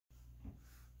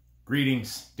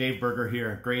Greetings, Dave Berger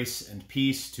here. Grace and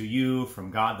peace to you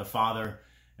from God the Father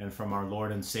and from our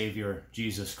Lord and Savior,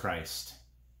 Jesus Christ.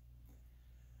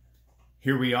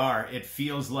 Here we are. It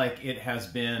feels like it has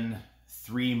been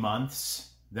 3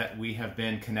 months that we have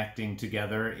been connecting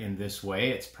together in this way.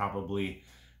 It's probably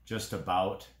just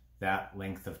about that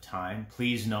length of time.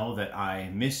 Please know that I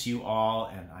miss you all,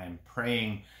 and I'm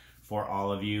praying for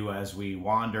all of you as we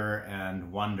wander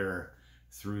and wonder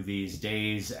through these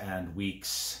days and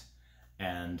weeks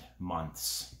and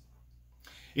months.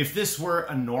 If this were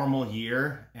a normal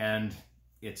year, and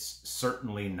it's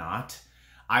certainly not,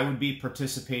 I would be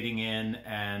participating in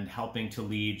and helping to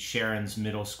lead Sharon's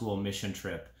middle school mission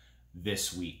trip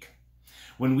this week.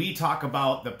 When we talk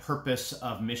about the purpose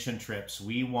of mission trips,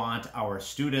 we want our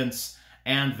students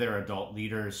and their adult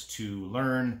leaders to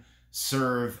learn,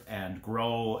 serve, and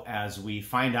grow as we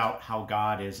find out how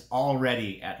God is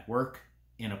already at work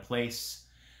in a place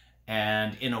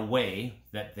and in a way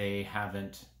that they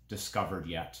haven't discovered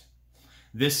yet.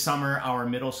 This summer, our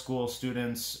middle school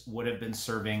students would have been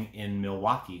serving in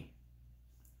Milwaukee.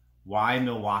 Why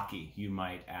Milwaukee, you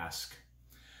might ask?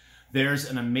 There's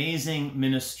an amazing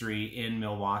ministry in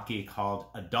Milwaukee called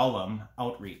Adullam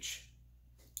Outreach.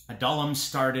 Adullam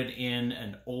started in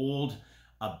an old,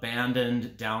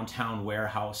 abandoned downtown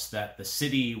warehouse that the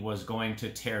city was going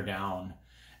to tear down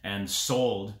and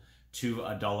sold to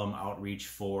Adullam Outreach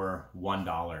for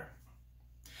 $1.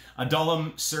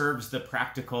 Adullam serves the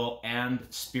practical and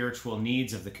spiritual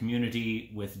needs of the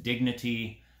community with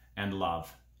dignity and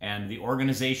love. And the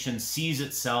organization sees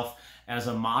itself as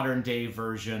a modern-day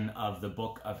version of the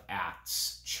Book of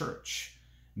Acts church,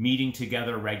 meeting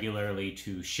together regularly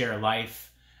to share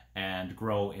life and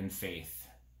grow in faith.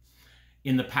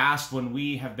 In the past, when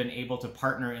we have been able to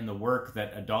partner in the work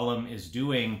that Adullam is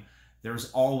doing,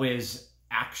 there's always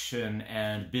action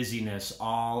and busyness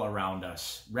all around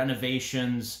us.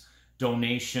 Renovations,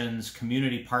 donations,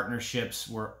 community partnerships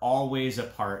were always a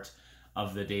part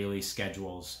of the daily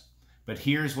schedules. But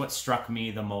here's what struck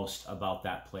me the most about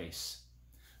that place.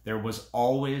 There was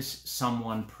always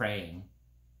someone praying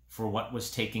for what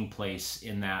was taking place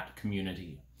in that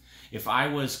community. If I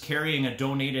was carrying a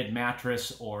donated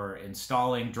mattress or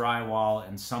installing drywall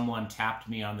and someone tapped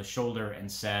me on the shoulder and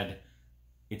said,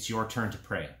 "It's your turn to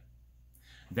pray,"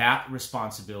 that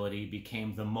responsibility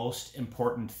became the most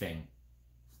important thing.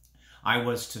 I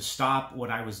was to stop what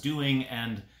I was doing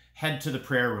and head to the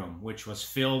prayer room, which was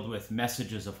filled with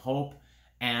messages of hope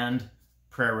and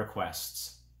prayer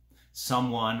requests.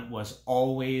 Someone was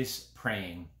always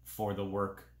praying for the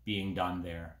work being done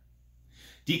there.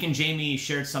 Deacon Jamie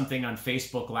shared something on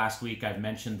Facebook last week. I've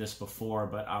mentioned this before,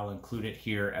 but I'll include it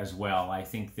here as well. I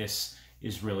think this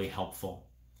is really helpful.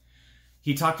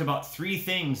 He talked about 3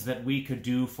 things that we could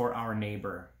do for our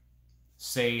neighbor.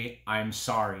 Say, "I'm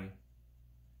sorry."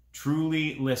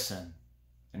 Truly listen.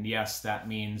 And yes, that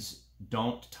means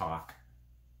don't talk,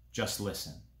 just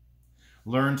listen.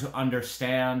 Learn to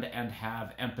understand and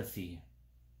have empathy.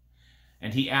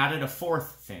 And he added a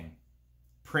 4th thing.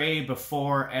 Pray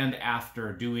before and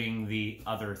after doing the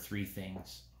other 3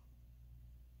 things.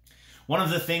 One of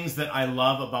the things that I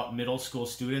love about middle school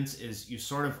students is you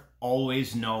sort of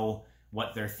always know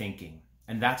what they're thinking.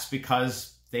 And that's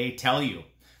because they tell you.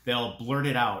 They'll blurt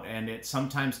it out, and it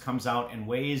sometimes comes out in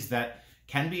ways that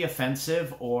can be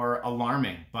offensive or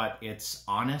alarming, but it's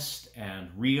honest and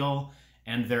real,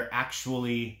 and they're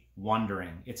actually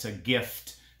wondering. It's a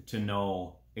gift to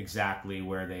know exactly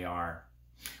where they are.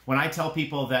 When I tell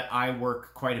people that I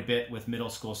work quite a bit with middle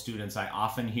school students, I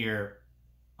often hear,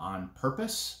 "On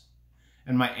purpose?"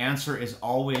 And my answer is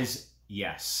always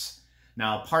yes.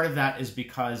 Now, part of that is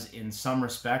because in some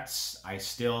respects, I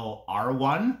still are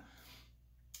one,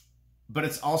 but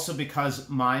it's also because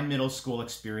my middle school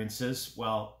experiences,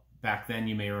 well, back then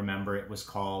you may remember it was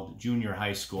called junior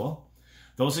high school,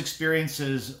 those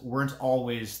experiences weren't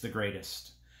always the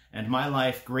greatest. And my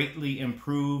life greatly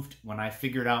improved when I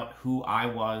figured out who I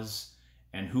was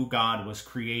and who God was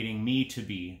creating me to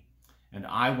be. And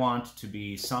I want to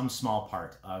be some small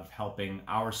part of helping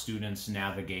our students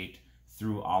navigate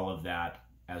through all of that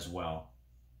as well.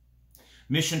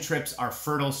 Mission trips are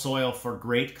fertile soil for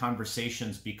great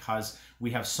conversations because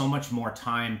we have so much more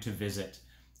time to visit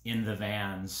in the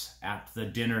vans, at the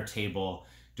dinner table,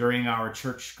 during our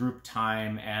church group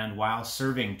time, and while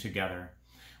serving together.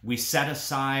 We set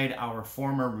aside our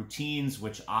former routines,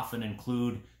 which often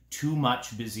include too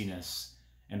much busyness,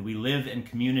 and we live in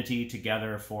community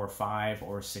together for 5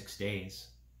 or 6 days.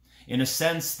 In a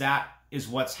sense, that is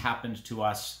what's happened to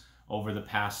us over the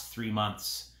past 3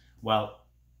 months. Well,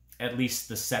 at least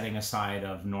the setting aside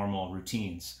of normal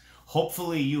routines.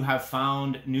 Hopefully you have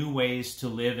found new ways to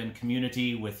live in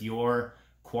community with your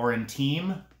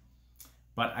quarantine,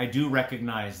 but I do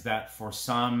recognize that for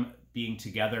some, being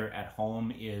together at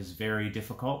home is very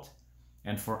difficult,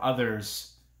 and for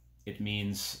others, it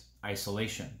means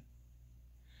isolation.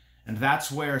 And that's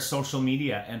where social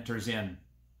media enters in.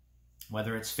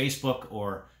 Whether it's Facebook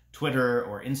or Twitter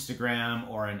or Instagram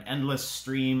or an endless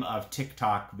stream of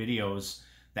TikTok videos,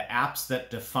 the apps that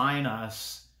define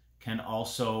us can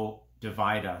also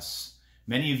divide us.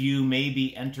 Many of you may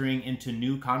be entering into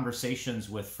new conversations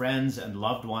with friends and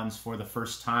loved ones for the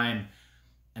first time,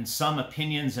 and some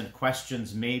opinions and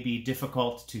questions may be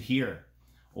difficult to hear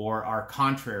or are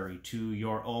contrary to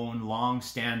your own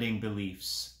long-standing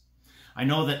beliefs. I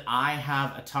know that I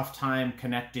have a tough time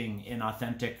connecting in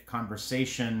authentic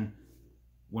conversation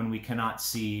when we cannot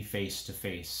see face to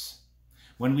face.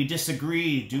 When we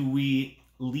disagree, do we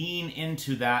lean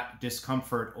into that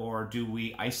discomfort or do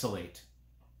we isolate?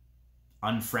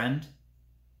 Unfriend?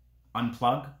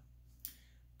 Unplug?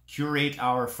 Curate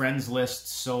our friends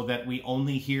list so that we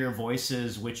only hear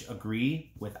voices which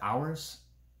agree with ours?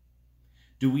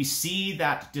 Do we see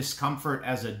that discomfort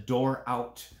as a door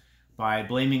out by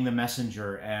blaming the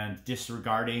messenger and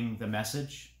disregarding the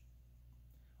message?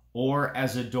 Or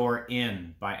as a door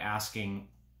in by asking,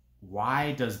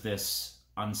 why does this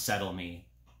unsettle me?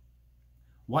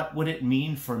 What would it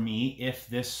mean for me if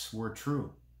this were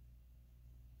true?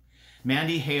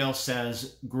 Mandy Hale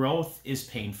says, growth is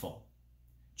painful.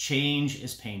 Change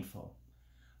is painful.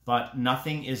 But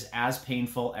nothing is as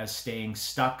painful as staying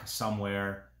stuck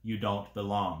somewhere you don't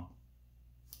belong.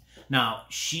 Now,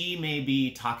 she may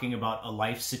be talking about a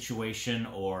life situation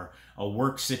or a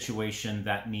work situation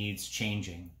that needs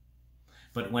changing.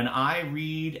 But when I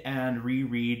read and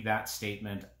reread that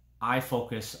statement, I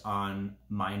focus on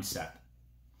mindset.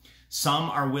 Some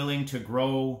are willing to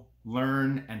grow,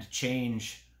 learn, and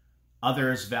change.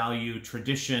 Others value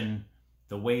tradition,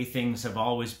 the way things have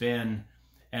always been,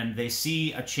 and they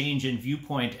see a change in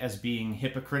viewpoint as being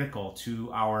hypocritical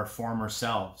to our former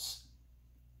selves.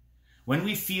 When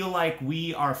we feel like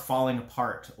we are falling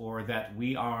apart or that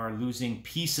we are losing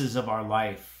pieces of our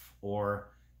life or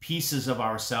pieces of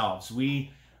ourselves,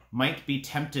 we might be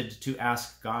tempted to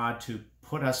ask God to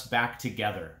put us back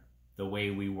together the way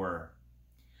we were.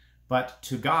 But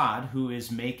to God, who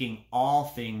is making all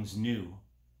things new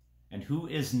and who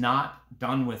is not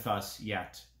done with us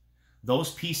yet,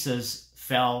 those pieces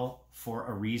fell for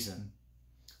a reason.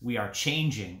 We are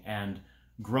changing and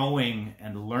growing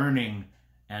and learning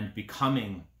and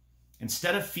becoming.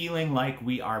 Instead of feeling like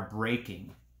we are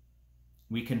breaking,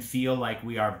 we can feel like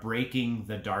we are breaking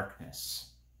the darkness,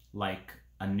 like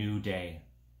a new day.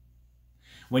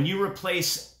 When you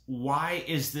replace, why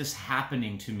is this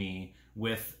happening to me,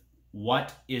 with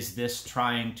what is this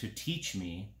trying to teach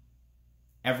me,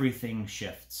 everything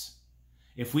shifts.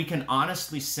 If we can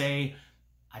honestly say,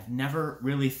 I've never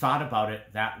really thought about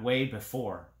it that way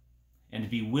before, and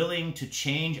be willing to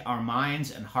change our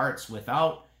minds and hearts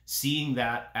without seeing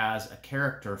that as a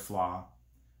character flaw,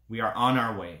 we are on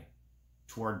our way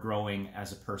toward growing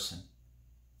as a person.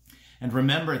 And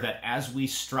remember that as we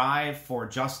strive for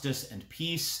justice and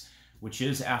peace, which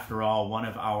is, after all, one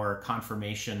of our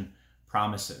confirmation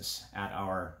promises at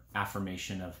our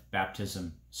affirmation of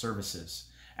baptism services,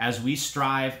 as we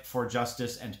strive for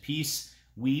justice and peace,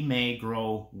 we may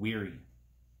grow weary.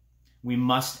 We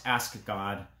must ask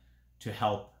God to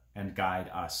help and guide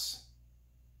us.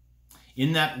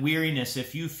 In that weariness,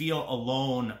 if you feel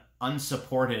alone,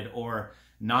 unsupported, or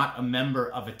not a member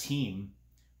of a team,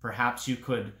 perhaps you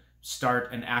could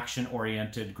start an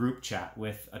action-oriented group chat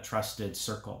with a trusted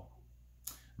circle.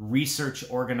 Research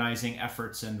organizing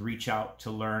efforts and reach out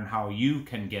to learn how you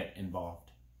can get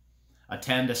involved.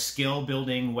 Attend a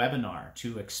skill-building webinar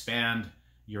to expand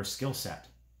your skill set.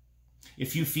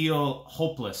 If you feel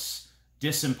hopeless,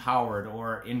 disempowered,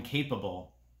 or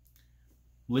incapable,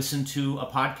 listen to a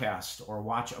podcast or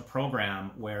watch a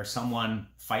program where someone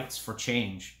fights for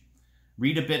change.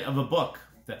 Read a bit of a book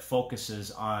that focuses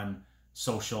on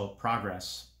social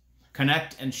progress.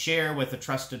 Connect and share with a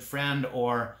trusted friend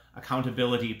or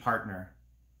accountability partner.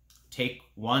 Take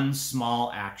one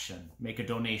small action. Make a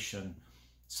donation.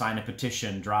 Sign a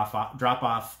petition. Drop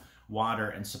off water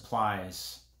and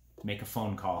supplies. Make a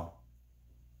phone call.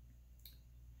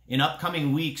 In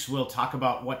upcoming weeks, we'll talk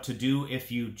about what to do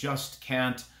if you just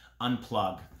can't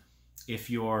unplug, if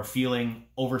you're feeling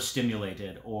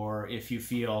overstimulated, or if you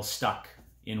feel stuck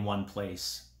in one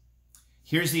place.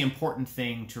 Here's the important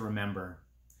thing to remember.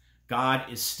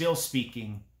 God is still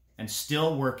speaking and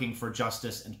still working for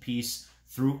justice and peace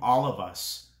through all of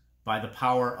us by the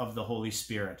power of the Holy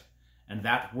Spirit. And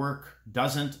that work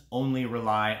doesn't only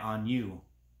rely on you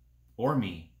or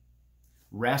me.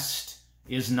 Rest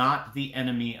is not the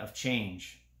enemy of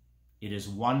change. It is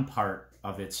one part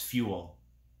of its fuel.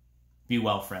 Be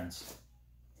well, friends.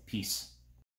 Peace.